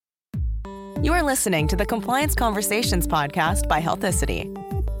You are listening to the Compliance Conversations podcast by Healthicity.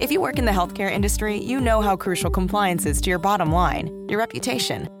 If you work in the healthcare industry, you know how crucial compliance is to your bottom line, your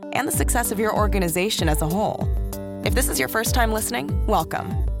reputation, and the success of your organization as a whole. If this is your first time listening, welcome.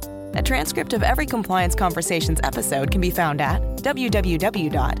 A transcript of every Compliance Conversations episode can be found at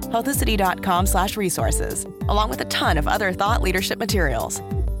www.healthicity.com/resources, along with a ton of other thought leadership materials.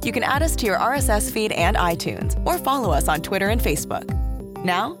 You can add us to your RSS feed and iTunes, or follow us on Twitter and Facebook.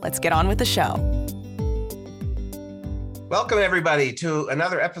 Now, let's get on with the show. Welcome, everybody, to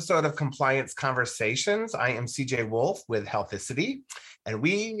another episode of Compliance Conversations. I am CJ Wolf with Healthicity, and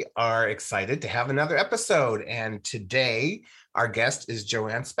we are excited to have another episode. And today, our guest is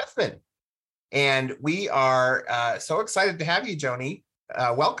Joanne Spethman. And we are so excited to have you, Joni.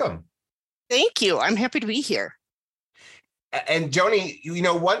 Welcome. Thank you. I'm happy to be here. And Joni, you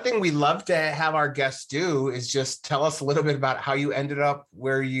know, one thing we love to have our guests do is just tell us a little bit about how you ended up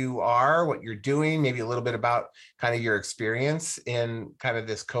where you are, what you're doing, maybe a little bit about kind of your experience in kind of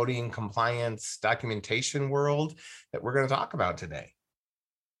this coding, compliance, documentation world that we're going to talk about today.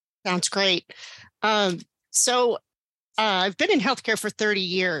 Sounds great. So I've been in healthcare for 30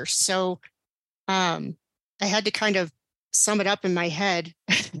 years. So I had to kind of sum it up in my head.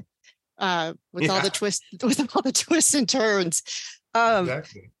 With all the twists and turns.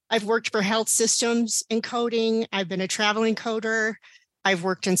 Exactly. I've worked for health systems in coding. I've been a traveling coder. I've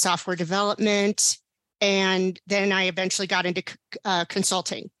worked in software development. And then I eventually got into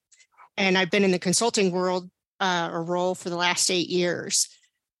consulting. And I've been in the consulting world or role for the last 8 years.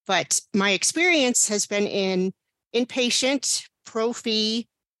 But my experience has been in inpatient, pro-fee,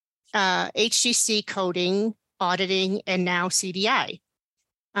 HCC coding, auditing, and now CDI.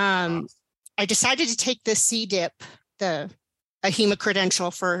 I decided to take the CDIP, a HEMA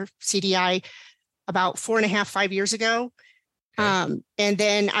credential for CDI about 4.5 years ago. Okay. And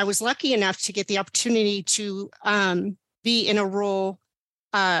then I was lucky enough to get the opportunity to be in a role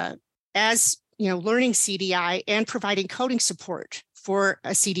as, learning CDI and providing coding support for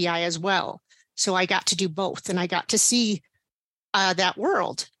a CDI as well. So I got to do both, and I got to see that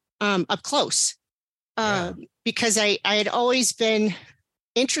world up close because I had always been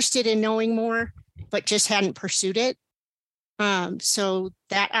interested in knowing more, but just hadn't pursued it. So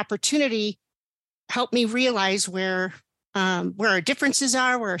that opportunity helped me realize where our differences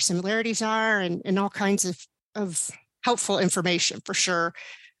are, where our similarities are, and all kinds of helpful information for sure.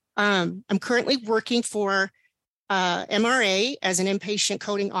 I'm currently working for MRA as an inpatient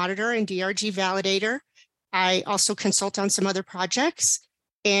coding auditor and DRG validator. I also consult on some other projects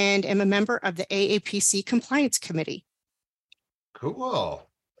and am a member of the AAPC Compliance Committee. Cool.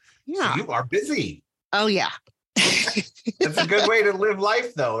 Yeah. So you are busy. Oh, yeah. That's a good way to live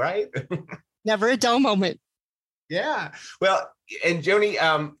life, though, right? Never a dull moment. Yeah. Well, and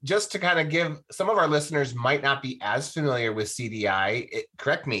Joni, just to kind of give some of our listeners might not be as familiar with CDI.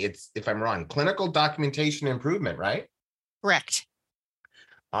 Correct me if I'm wrong. Clinical documentation improvement, right? Correct.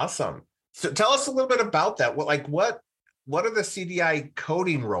 Awesome. So tell us a little bit about that. What are the CDI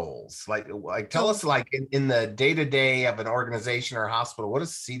coding roles? Tell us in the day-to-day of an organization or hospital, what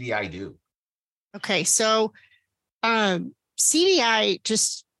does CDI do? Okay. So CDI,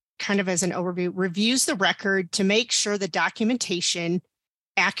 just kind of as an overview, reviews the record to make sure the documentation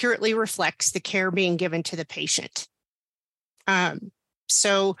accurately reflects the care being given to the patient.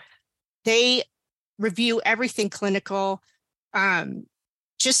 So they review everything clinical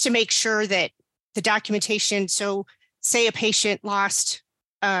just to make sure that the documentation, so say a patient lost,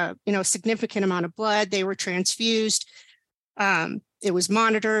 a significant amount of blood, they were transfused, it was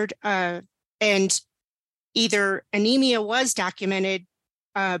monitored, and either anemia was documented,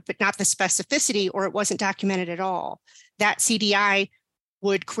 but not the specificity, or it wasn't documented at all. That CDI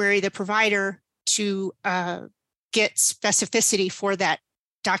would query the provider to get specificity for that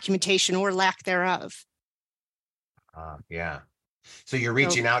documentation or lack thereof. Yeah. So you're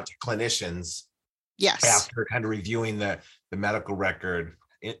reaching out to clinicians. Yes. After kind of reviewing the medical record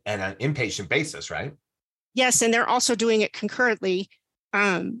on an inpatient basis, right? Yes. And they're also doing it concurrently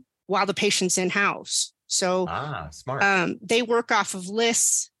while the patient's in-house. So smart. They work off of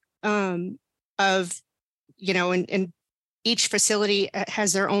lists and each facility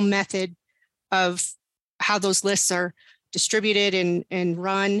has their own method of how those lists are distributed and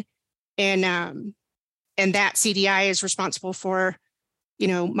run. And that CDI is responsible for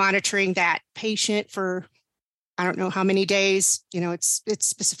monitoring that patient for, I don't know how many days, it's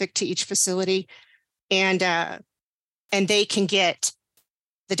specific to each facility. And they can get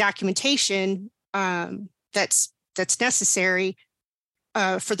the documentation that's necessary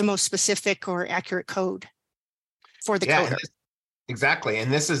for the most specific or accurate code for the coder. Exactly. And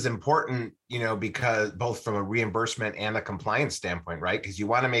this is important, because both from a reimbursement and a compliance standpoint, right? Because you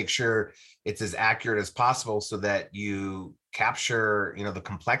want to make sure it's as accurate as possible so that you capture, the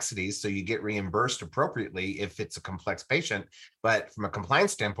complexities so you get reimbursed appropriately if it's a complex patient. But from a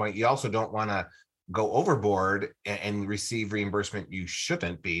compliance standpoint, you also don't want to go overboard and receive reimbursement you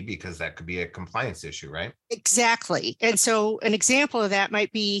shouldn't be, because that could be a compliance issue, right? Exactly. And so an example of that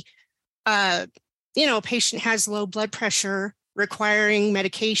might be, a patient has low blood pressure, requiring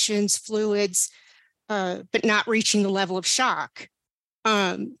medications, fluids, but not reaching the level of shock.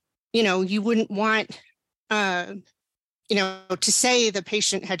 You wouldn't want, to say the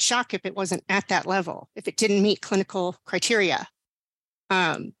patient had shock if it wasn't at that level, if it didn't meet clinical criteria.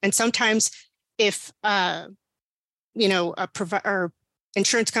 And sometimes if, or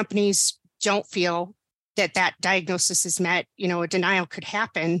insurance companies don't feel that diagnosis is met, a denial could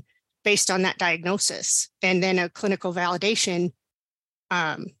happen based on that diagnosis. And then a clinical validation,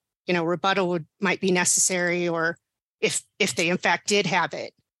 rebuttal might be necessary, or if they in fact did have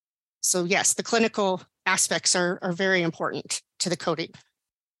it. So yes, the clinical aspects are very important to the coding.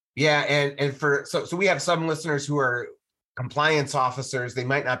 Yeah, and so we have some listeners who are compliance officers. They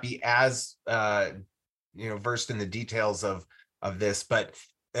might not be as versed in the details of this, but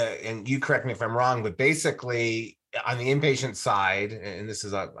and you correct me if I'm wrong, but basically on the inpatient side, and this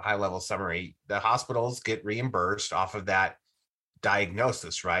is a high level summary, the hospitals get reimbursed off of that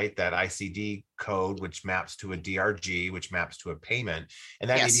diagnosis, right? That ICD code, which maps to a DRG, which maps to a payment. And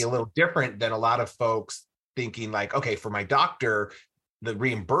that may be a little different than a lot of folks thinking like, okay, for my doctor, the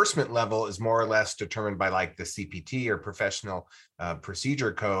reimbursement level is more or less determined by like the CPT or professional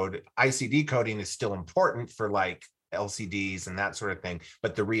procedure code. ICD coding is still important for like LCDs and that sort of thing,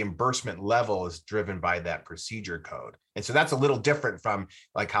 but the reimbursement level is driven by that procedure code. And so that's a little different from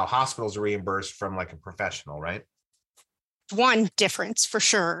like how hospitals are reimbursed from like a professional, right? One difference for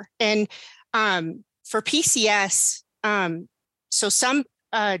sure. And for PCS, so some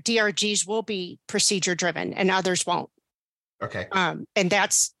DRGs will be procedure driven and others won't. Okay. And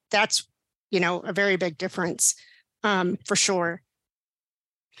that's a very big difference for sure,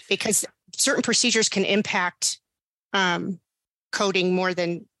 because certain procedures can impact coding more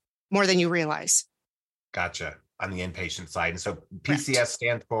than you realize. Gotcha. On the inpatient side. And so PCS Correct.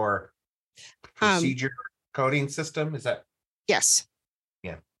 stands for procedure coding system. Is that? Yes.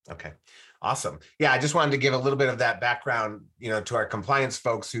 Yeah. Okay. Awesome. Yeah. I just wanted to give a little bit of that background, to our compliance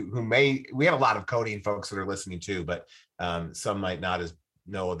folks we have a lot of coding folks that are listening too, but some might not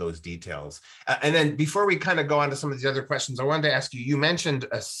know those details. And then before we kind of go on to some of the other questions, I wanted to ask you, you mentioned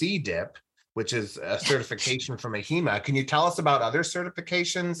a CDIP, which is a certification from a HEMA. Can you tell us about other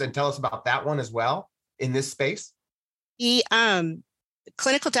certifications and tell us about that one as well in this space? The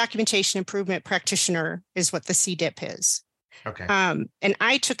clinical documentation improvement practitioner is what the CDIP is. Okay. And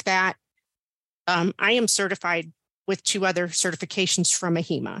I took that. I am certified with 2 other certifications from a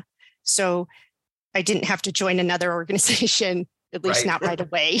HEMA. So I didn't have to join another organization, at least not right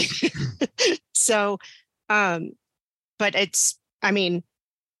away. So, but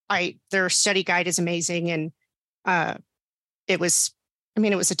their study guide is amazing. And it was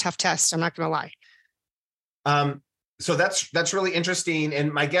a tough test. I'm not going to lie. So that's really interesting.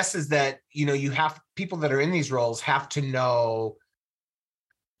 And my guess is that, you have people that are in these roles have to know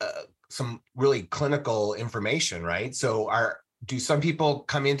some really clinical information, right? So do some people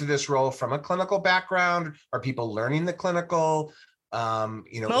come into this role from a clinical background? Are people learning the clinical, in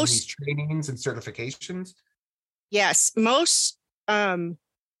these trainings and certifications? Yes, most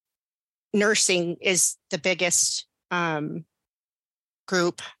nursing is the biggest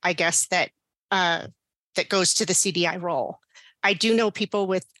group, I guess, that goes to the CDI role. I do know people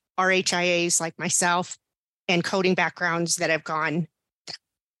with RHIAs like myself and coding backgrounds that have gone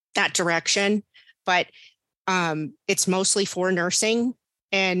that direction, but it's mostly for nursing.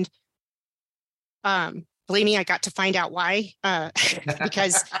 And believe me, I got to find out why,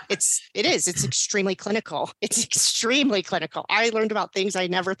 because it's extremely clinical. It's extremely clinical. I learned about things I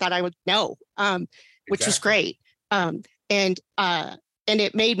never thought I would know, which was great. And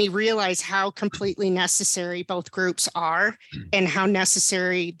it made me realize how completely necessary both groups are and how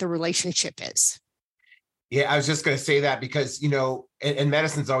necessary the relationship is. Yeah, I was just going to say that because, and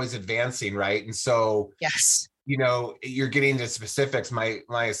medicine's always advancing, right? And so, yes, you're getting to specifics. My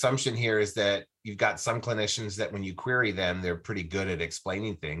assumption here is that you've got some clinicians that when you query them, they're pretty good at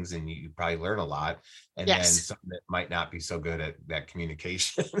explaining things and you probably learn a lot. And then some that might not be so good at that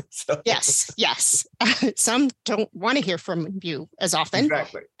communication. So. Yes. Some don't want to hear from you as often.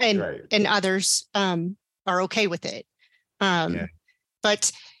 Exactly. And others are okay with it.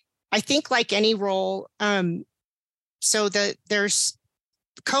 But I think like any role, so there's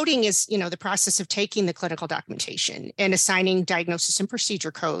coding is, the process of taking the clinical documentation and assigning diagnosis and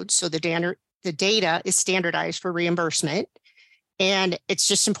procedure codes. So the data is standardized for reimbursement. And it's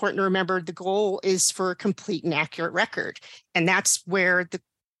just important to remember the goal is for a complete and accurate record. And that's where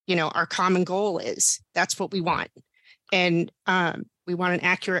our common goal is. That's what we want. And we want an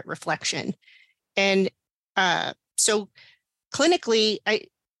accurate reflection. And so clinically,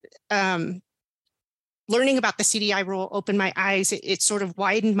 learning about the CDI rule opened my eyes. It sort of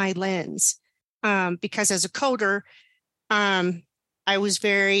widened my lens because as a coder, I was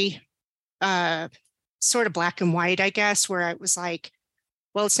very sort of black and white, I guess, where I was like,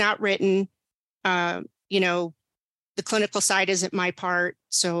 well, it's not written, the clinical side isn't my part,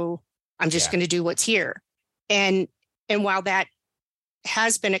 so I'm just going to do what's here. And while that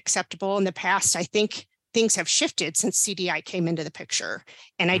has been acceptable in the past, I think things have shifted since CDI came into the picture.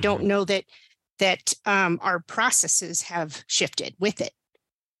 And I don't know that our processes have shifted with it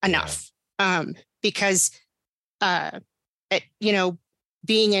enough because,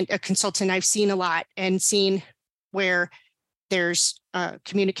 being a consultant, I've seen a lot and seen where there's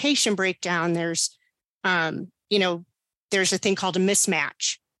communication breakdown. There's a thing called a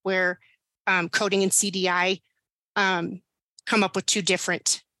mismatch where coding and CDI come up with two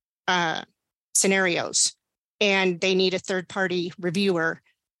different scenarios, and they need a third-party reviewer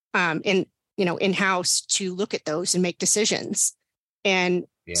in-house to look at those and make decisions. And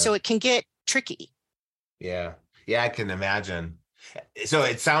so it can get tricky. Yeah, I can imagine. So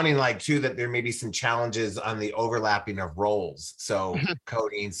it's sounding like too that there may be some challenges on the overlapping of roles. So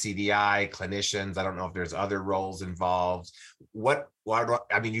coding, CDI, clinicians, I don't know if there's other roles involved.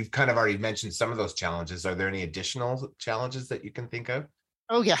 You've kind of already mentioned some of those challenges. Are there any additional challenges that you can think of?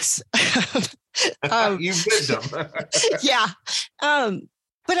 Oh, yes. You've lived them. Yeah.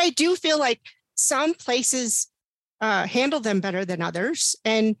 But I do feel like some places handle them better than others.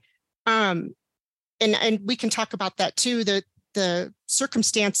 And we can talk about that too, the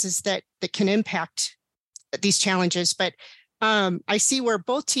circumstances that can impact these challenges. But I see where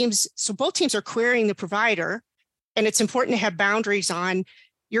both teams are querying the provider, and it's important to have boundaries on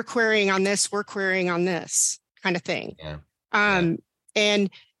you're querying on this, we're querying on this kind of thing. And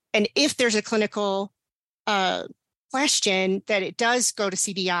if there's a clinical question that it does go to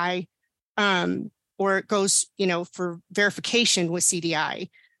CDI, or it goes, for verification with CDI,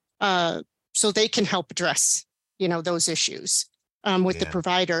 so they can help address, those issues with the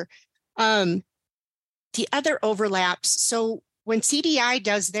provider. The other overlaps. So when CDI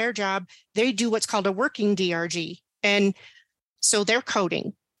does their job, they do what's called a working DRG. And so they're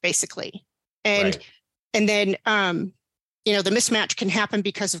coding basically. And then, the mismatch can happen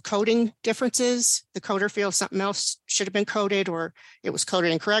because of coding differences. The coder feels something else should have been coded, or it was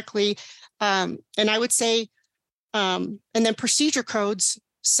coded incorrectly. And I would say, and then procedure codes,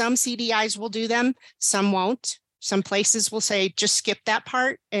 some CDIs will do them, some won't. Some places will say, just skip that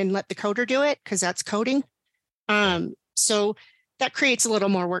part and let the coder do it because that's coding. So that creates a little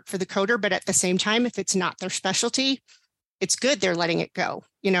more work for the coder, but at the same time, if it's not their specialty, it's good they're letting it go,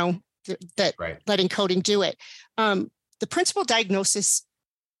 letting coding do it. The principal diagnosis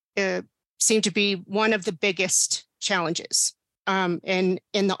seemed to be one of the biggest challenges in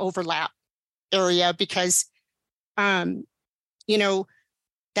the overlap area because, that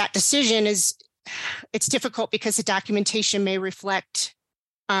decision it's difficult because the documentation may reflect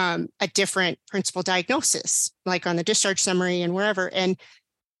a different principal diagnosis, like on the discharge summary and wherever. And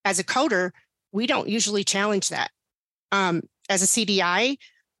as a coder, we don't usually challenge that. As a CDI,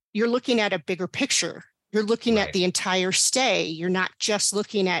 you're looking at a bigger picture. You're looking at the entire stay. You're not just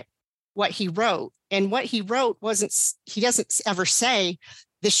looking at what he wrote. And what he wrote he doesn't ever say,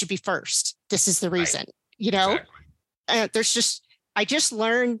 this should be first. This is the reason, Exactly. I just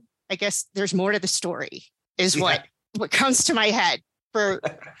learned, I guess there's more to the story is what comes to my head for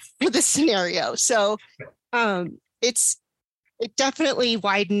this scenario. So it definitely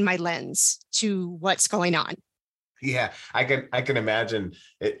widened my lens to what's going on. Yeah, I can imagine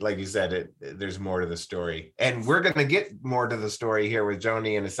it. Like you said, there's more to the story, and we're going to get more to the story here with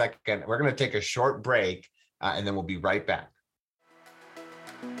Joni in a second. We're going to take a short break, and then we'll be right back.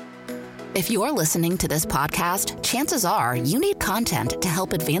 If you're listening to this podcast, chances are you need content to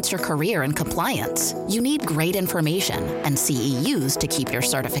help advance your career in compliance. You need great information and CEUs to keep your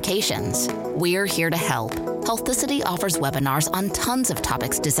certifications. We're here to help. Healthicity offers webinars on tons of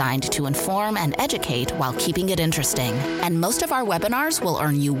topics designed to inform and educate while keeping it interesting. And most of our webinars will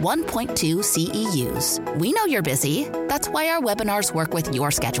earn you 1.2 CEUs. We know you're busy. That's why our webinars work with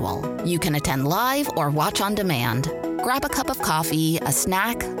your schedule. You can attend live or watch on demand. Grab a cup of coffee, a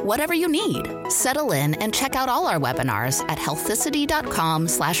snack, whatever you need. Settle in and check out all our webinars at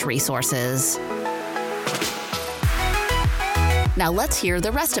healthicity.com/resources. Now let's hear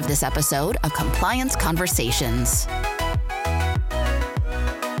the rest of this episode of Compliance Conversations.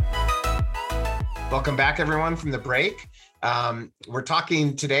 Welcome back, everyone, from the break. We're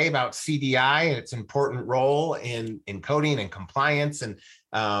talking today about CDI and its important role in coding and compliance. And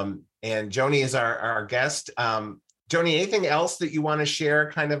Joni is our guest. Joni, anything else that you want to share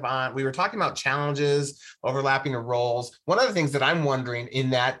kind of on, we were talking about challenges, overlapping of roles. One of the things that I'm wondering in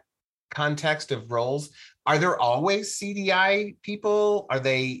that context of roles, are there always CDI people? Are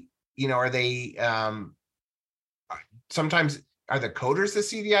they sometimes are the coders the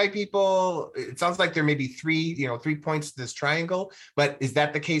CDI people? It sounds like there may be three points to this triangle, but is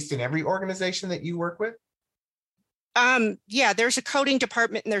that the case in every organization that you work with? Yeah, there's a coding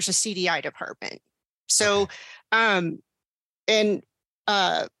department and there's a CDI department. So, Okay.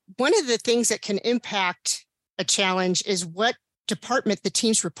 One of the things that can impact a challenge is what department the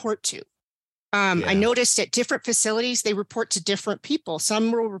teams report to. I noticed at different facilities, they report to different people.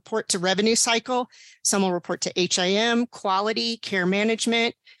 Some will report to revenue cycle, some will report to HIM, quality, care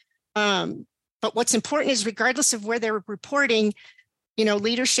management. But what's important is regardless of where they're reporting,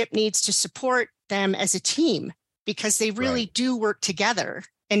 leadership needs to support them as a team because they really do work together.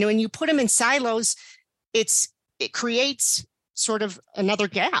 And when you put them in silos, it creates sort of another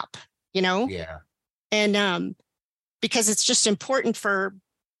gap, Yeah. And because it's just important for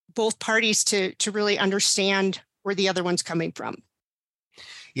both parties to really understand where the other one's coming from.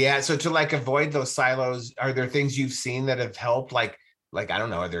 Yeah. So to avoid those silos, are there things you've seen that have helped? Like, I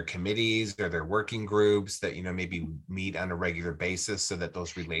don't know, are there committees, are there working groups that, maybe meet on a regular basis so that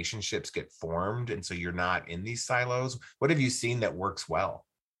those relationships get formed? And so you're not in these silos. What have you seen that works well?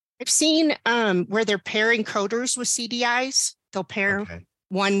 I've seen where they're pairing coders with CDIs. They'll pair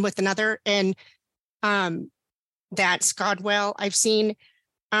one with another, and that's gone well. I've seen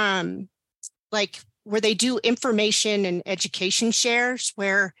where they do information and education shares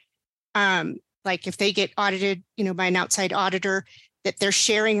where if they get audited, by an outside auditor, that they're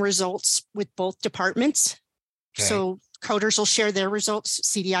sharing results with both departments. Okay. So coders will share their results,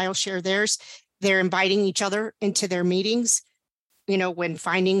 CDI will share theirs. They're inviting each other into their meetings, when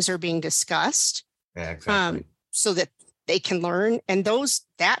findings are being discussed. Yeah, exactly. So that they can learn. And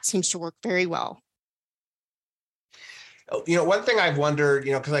that seems to work very well. One thing I've wondered,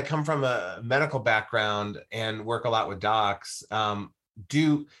 because I come from a medical background and work a lot with docs, some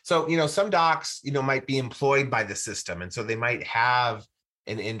docs, might be employed by the system. And so they might have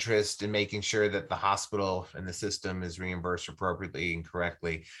an interest in making sure that the hospital and the system is reimbursed appropriately and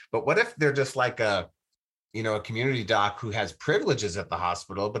correctly. But what if they're just like a community doc who has privileges at the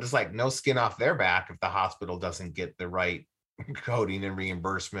hospital, but it's like no skin off their back if the hospital doesn't get the right coding and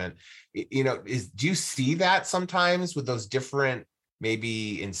reimbursement? Do you see that sometimes with those different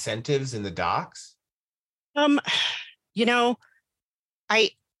maybe incentives in the docs? I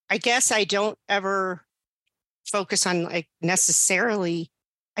guess I don't ever focus on necessarily.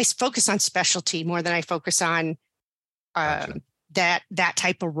 I focus on specialty more than I focus on Gotcha. that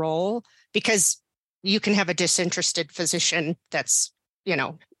type of role, because you can have a disinterested physician that's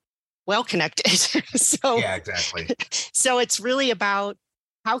well connected. So yeah, exactly. So it's really about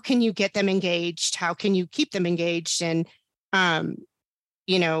how can you get them engaged? How can you keep them engaged? And, not,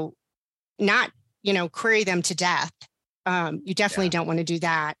 query them to death. You definitely don't want to do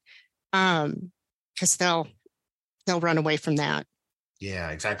that because they'll run away from that.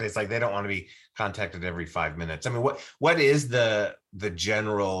 Yeah, exactly. It's like they don't want to be contacted every 5 minutes. I mean, what is the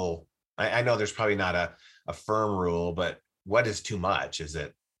general, I know there's probably not a firm rule, but what is too much? Is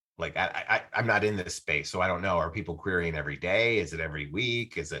it like, I'm not in this space, so I don't know. Are people querying every day? Is it every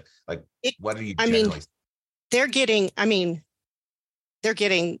week? Is it what are you generally? They're getting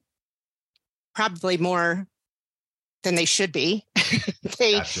probably more than they should be.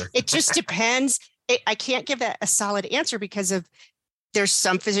 Gotcha. It just depends. I can't give that a solid answer because there's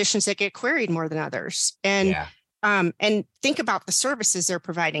some physicians that get queried more than others. And think about the services they're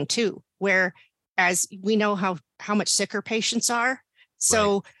providing too, where as we know how much sicker patients are.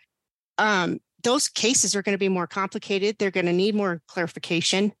 So those cases are going to be more complicated. They're going to need more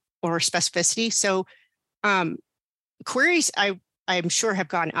clarification or specificity. So queries, I'm sure, have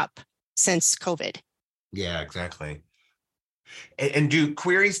gone up since COVID. Yeah, exactly. And do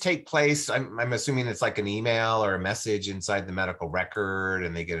queries take place? I'm assuming it's like an email or a message inside the medical record,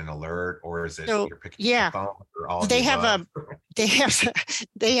 and they get an alert, or is it you're picking up the phone? Or all they have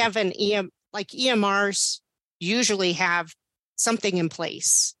an EM, like EMRs usually have something in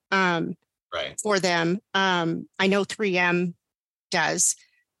place. Right. for them. I know 3M does,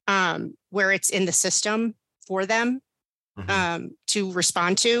 where it's in the system for them to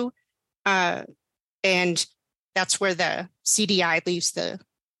respond to. And that's where the CDI leaves the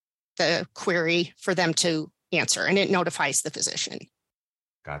query for them to answer, and it notifies the physician.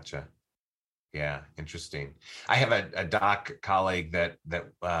 Gotcha. Yeah, interesting. I have a doc colleague that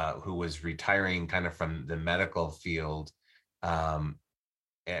who was retiring kind of from the medical field, from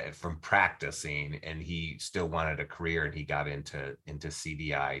practicing, and he still wanted a career, and he got into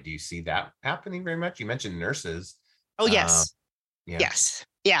CDI. Do you see that happening very much? You mentioned nurses. Oh, yes. Yeah. Yes.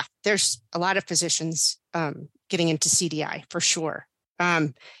 Yeah. There's a lot of physicians getting into CDI for sure.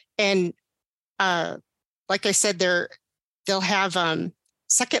 And like I said, they'll have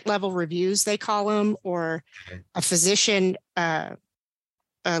second level reviews, they call them, or a physician a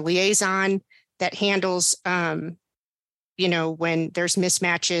liaison that handles when there's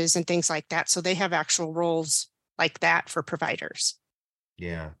mismatches and things like that. So they have actual roles like that for providers.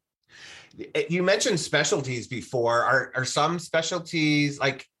 Yeah. You mentioned specialties before. Are some specialties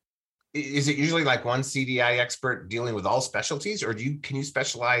like, is it usually like one CDI expert dealing with all specialties, or can you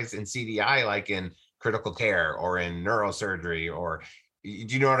specialize in CDI like in critical care or in neurosurgery, or do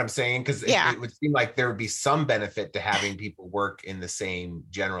you know what I'm saying? Because it would seem like there would be some benefit to having people work in the same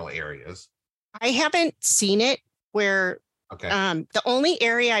general areas. I haven't seen it where the only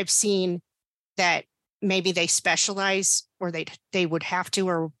area I've seen that maybe they specialize or they would have to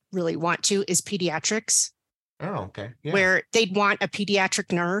or really want to is pediatrics. Oh, okay. Yeah. Where they'd want a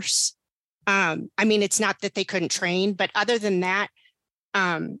pediatric nurse. I mean, it's not that they couldn't train, but other than that,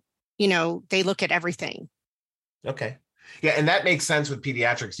 they look at everything. Okay. Yeah. And that makes sense with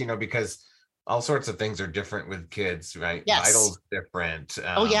pediatrics, because all sorts of things are different with kids, right? Yes. Vitals different.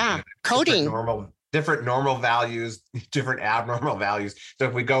 Coding. Different normal values, different abnormal values. So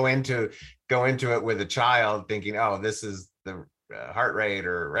if we go into it with a child thinking, oh, this is the heart rate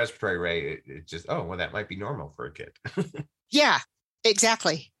or respiratory rate, it just, that might be normal for a kid. Yeah,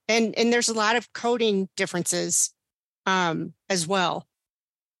 exactly. And there's a lot of coding differences as well.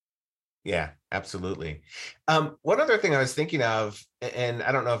 Yeah, absolutely. One other thing I was thinking of, and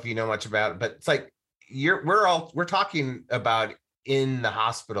I don't know if you know much about it, but it's like we're talking about in the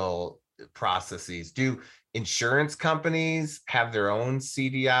hospital processes. Do insurance companies have their own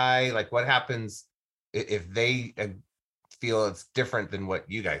CDI? Like, what happens if they feel it's different than what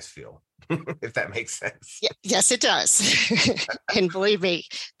you guys feel? If that makes sense. Yeah, yes, it does. And believe me,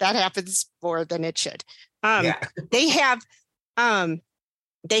 that happens more than it should. They have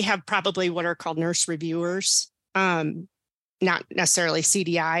probably what are called nurse reviewers, not necessarily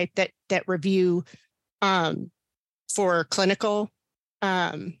CDI, that review for clinical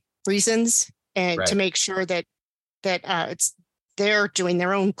reasons and to make sure that they're doing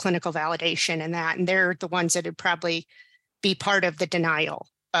their own clinical validation and they're the ones that would probably be part of the denial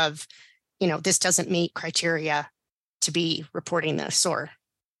of, this doesn't meet criteria to be reporting this or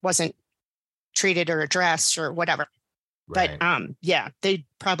wasn't treated or addressed or whatever. Right. But they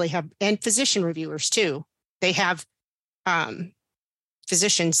probably have, and physician reviewers too. They have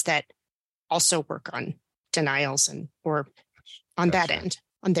physicians that also work on denials or on that end,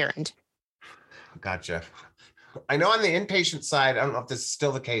 on their end. Gotcha. I know on the inpatient side, I don't know if this is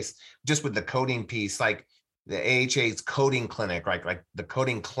still the case, just with the coding piece, like the AHA's coding clinic, like the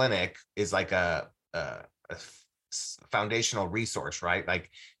coding clinic is like a foundational resource, right? Like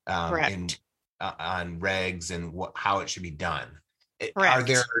on regs and how it should be done. Are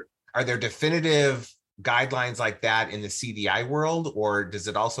there definitive guidelines like that in the CDI world, or does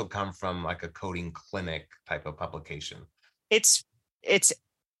it also come from like a coding clinic type of publication? It's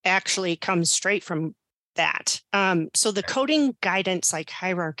actually comes straight from that. So the coding guidance, like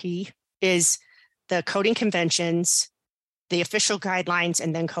hierarchy, is the coding conventions, the official guidelines,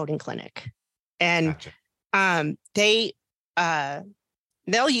 and then coding clinic. And they'll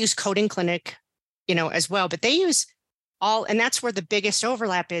use coding clinic, as well, but they use all, and that's where the biggest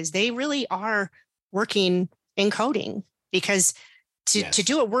overlap is. They really are working in coding because to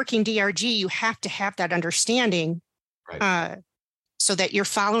do a working DRG, you have to have that understanding so that you're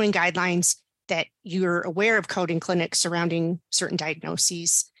following guidelines, that you're aware of coding clinics surrounding certain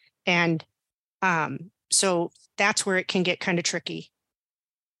diagnoses. And so that's where it can get kind of tricky.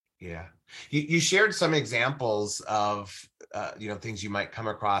 Yeah. You shared some examples of, things you might come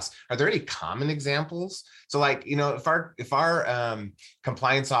across. Are there any common examples? So like, if our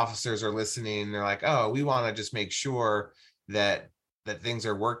compliance officers are listening, they're like, oh, we want to just make sure that things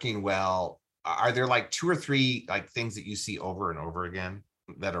are working well. Are there like 2 or 3 like things that you see over and over again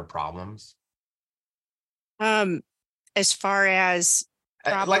that are problems? As far as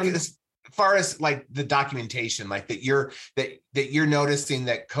like this, far as like the documentation, like that you're noticing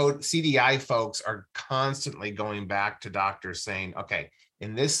that CDI folks are constantly going back to doctors saying, okay,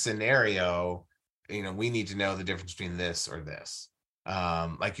 in this scenario, we need to know the difference between this or this.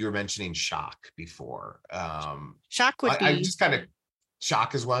 Like you were mentioning shock before. Shock would be. I just kind of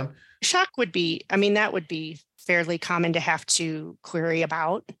shock is one. Shock would be. I mean, that would be fairly common to have to query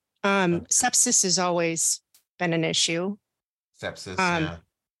about. Sepsis has always been an issue. Sepsis, yeah.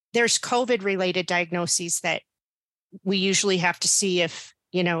 There's COVID-related diagnoses that we usually have to see if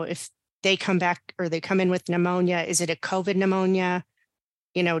they come back or they come in with pneumonia. Is it a COVID pneumonia?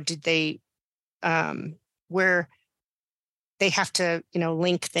 Did they, where they have to,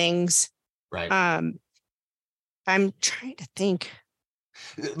 link things. Right. I'm trying to think.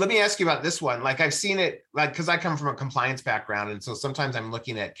 Let me ask you about this one. Like I've seen it, like, because I come from a compliance background. And so sometimes I'm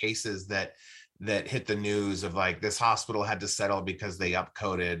looking at cases that hit the news of like this hospital had to settle because they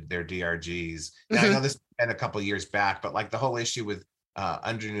upcoded their DRGs. Now, I know this has been a couple of years back, but like the whole issue with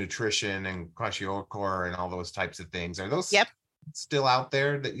undernutrition and kwashiorkor and all those types of things, are those still out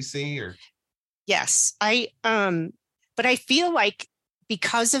there that you see? Or yes, but I feel like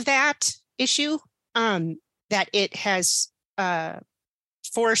because of that issue, that it has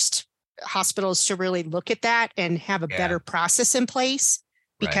forced hospitals to really look at that and have a better process in place,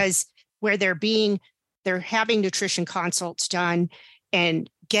 because where they're having nutrition consults done and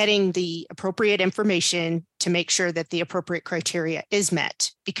getting the appropriate information to make sure that the appropriate criteria is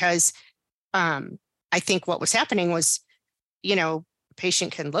met. Because I think what was happening was, a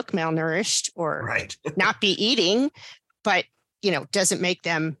patient can look malnourished or not be eating, but, doesn't make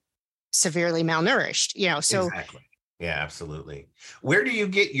them severely malnourished, so. Exactly. Yeah, absolutely. Where do you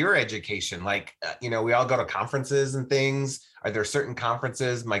get your education? Like, we all go to conferences and things. Are there certain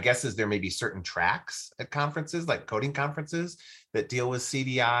conferences? My guess is there may be certain tracks at conferences, like coding conferences that deal with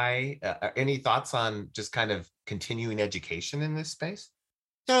CDI. Any thoughts on just kind of continuing education in this space?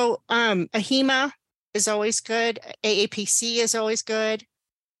 So AHIMA is always good. AAPC is always good.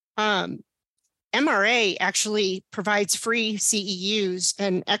 MRA actually provides free CEUs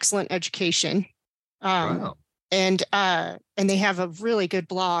and excellent education. Wow. And they have a really good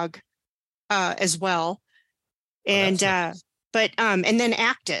blog as well. And nice. And then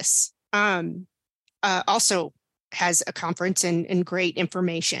Actus also has a conference and great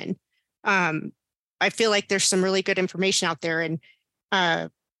information. I feel like there's some really good information out there. And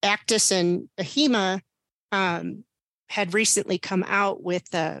Actus and AHIMA had recently come out with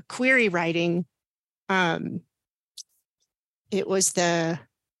the query writing. It was the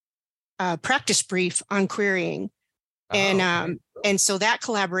practice brief on querying. And so that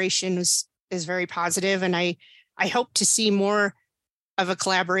collaboration is very positive. And I hope to see more of a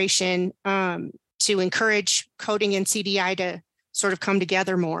collaboration to encourage coding and CDI to sort of come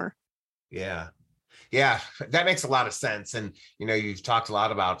together more. Yeah, that makes a lot of sense. And, you've talked a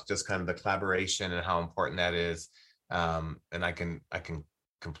lot about just kind of the collaboration and how important that is. And I can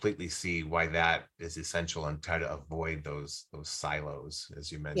completely see why that is essential and try to avoid those silos,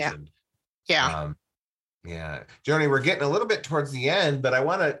 as you mentioned. Yeah. Joni, we're getting a little bit towards the end, but I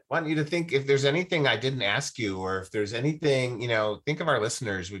want you to think if there's anything I didn't ask you, or if there's anything, think of our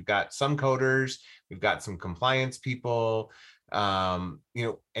listeners. We've got some coders, we've got some compliance people,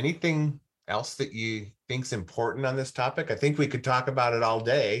 anything else that you think's important on this topic? I think we could talk about it all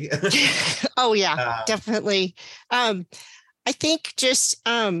day. Oh yeah, definitely. I think just,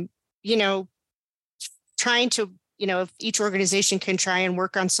 trying to, if each organization can try and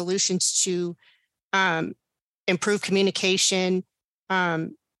work on solutions to improve communication,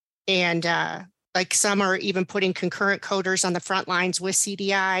 and like some are even putting concurrent coders on the front lines with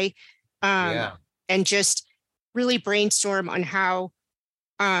CDI, and just really brainstorm on how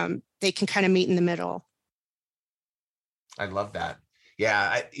they can kind of meet in the middle. I love that.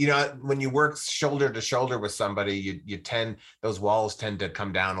 Yeah, when you work shoulder to shoulder with somebody, those walls tend to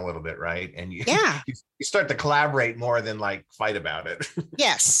come down a little bit, right? And you start to collaborate more than like fight about it.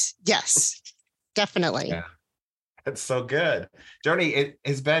 Yes, definitely. Yeah, that's so good. Joni, it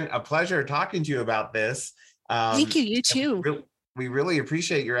has been a pleasure talking to you about this. Thank you. You too. We really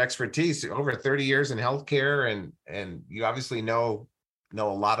appreciate your expertise. Over 30 years in healthcare, and you obviously know a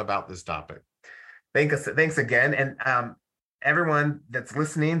lot about this topic. Thanks again. And everyone that's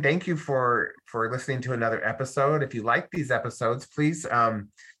listening, thank you for listening to another episode. If you like these episodes, please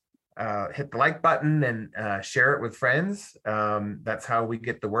hit the like button and share it with friends. That's how we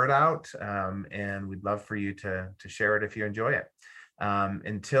get the word out. And we'd love for you to share it if you enjoy it.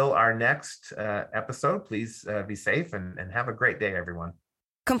 Until our next episode, please be safe and have a great day, everyone.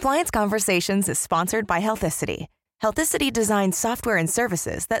 Compliance Conversations is sponsored by Healthicity. Healthicity designs software and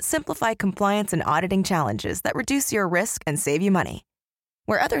services that simplify compliance and auditing challenges that reduce your risk and save you money.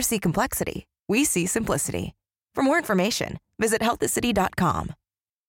 Where others see complexity, we see simplicity. For more information, visit healthicity.com.